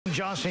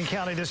Johnston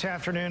County this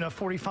afternoon, a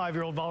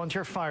 45-year-old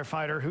volunteer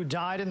firefighter who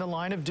died in the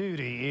line of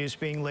duty is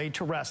being laid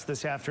to rest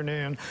this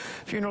afternoon.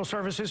 Funeral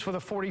services for the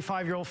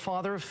 45-year-old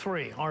father of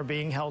three are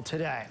being held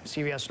today.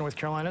 CBS North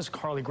Carolina's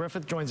Carly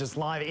Griffith joins us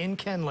live in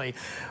Kenly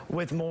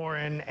with more.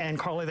 And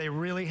Carly, they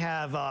really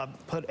have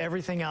put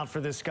everything out for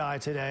this guy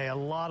today. A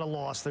lot of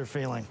loss they're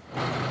feeling.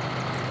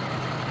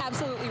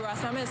 Absolutely, Russ.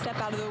 And I'm going to step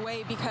out of the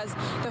way because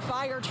the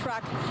fire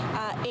truck,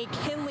 a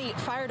Kenly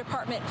Fire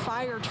Department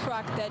fire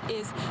truck that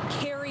is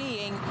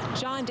carrying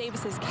John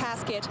Davis's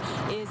casket,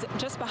 is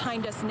just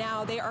behind us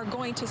now. They are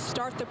going to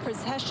start the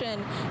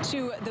procession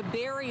to the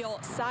burial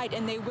site,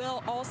 and they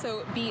will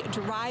also be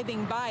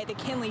driving by the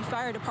Kenly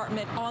Fire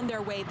Department on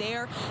their way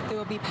there. They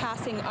will be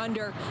passing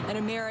under an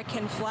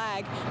American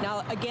flag.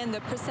 Now, again,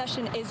 the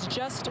procession is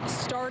just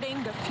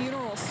starting. The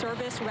funeral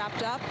service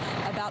wrapped up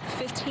about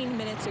 15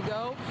 minutes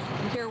ago.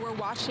 And here we're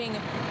watching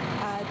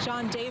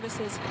John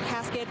Davis's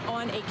casket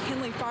on a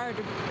Kenly Fire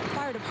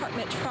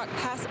Department truck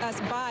pass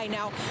us by.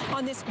 Now,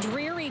 on this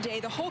dreary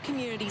day, the whole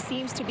community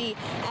seems to be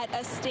at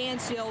a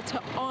standstill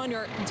to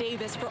honor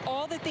Davis for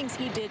all the things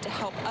he did to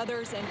help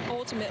others and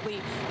ultimately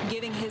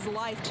giving his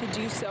life to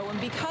do so. And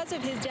because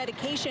of his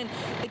dedication,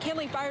 the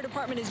Kenly Fire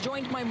Department is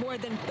joined by more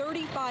than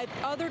 35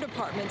 other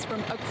departments from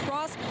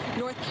across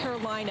North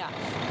Carolina.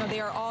 Now, they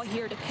are all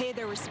here to pay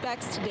their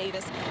respects to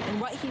Davis and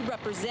what he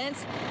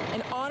represents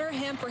and honor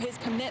him for his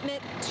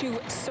commitment to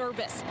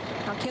service.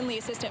 Now, Kenly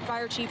Assistant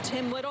Fire Chief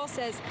Tim Little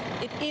says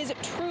it is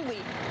truly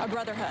a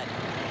brotherhood.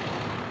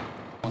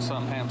 When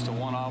something happens to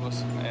one of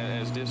us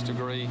as this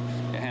degree,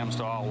 it happens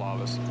to all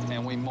of us.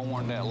 And we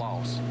mourn that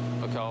loss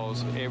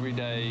because every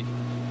day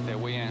that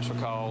we answer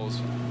calls,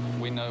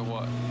 we know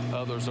what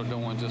others are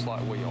doing just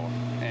like we are,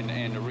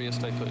 and the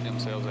risk they put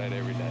themselves at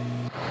every day.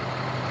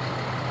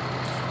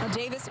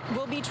 Davis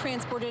will be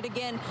transported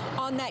again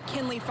on that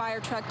Kenly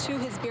fire truck to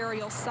his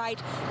burial site,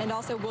 and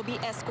also will be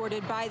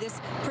escorted by this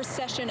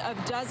procession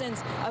of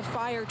dozens of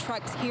fire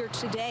trucks here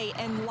today.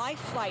 And Life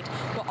Flight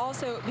will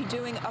also be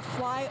doing a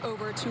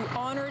flyover to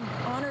honor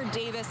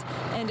Davis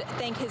and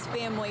thank his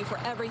family for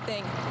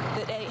everything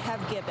that they have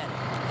given.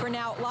 For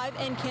now, live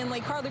in Kenly,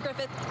 Carly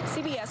Griffith,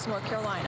 CBS North Carolina.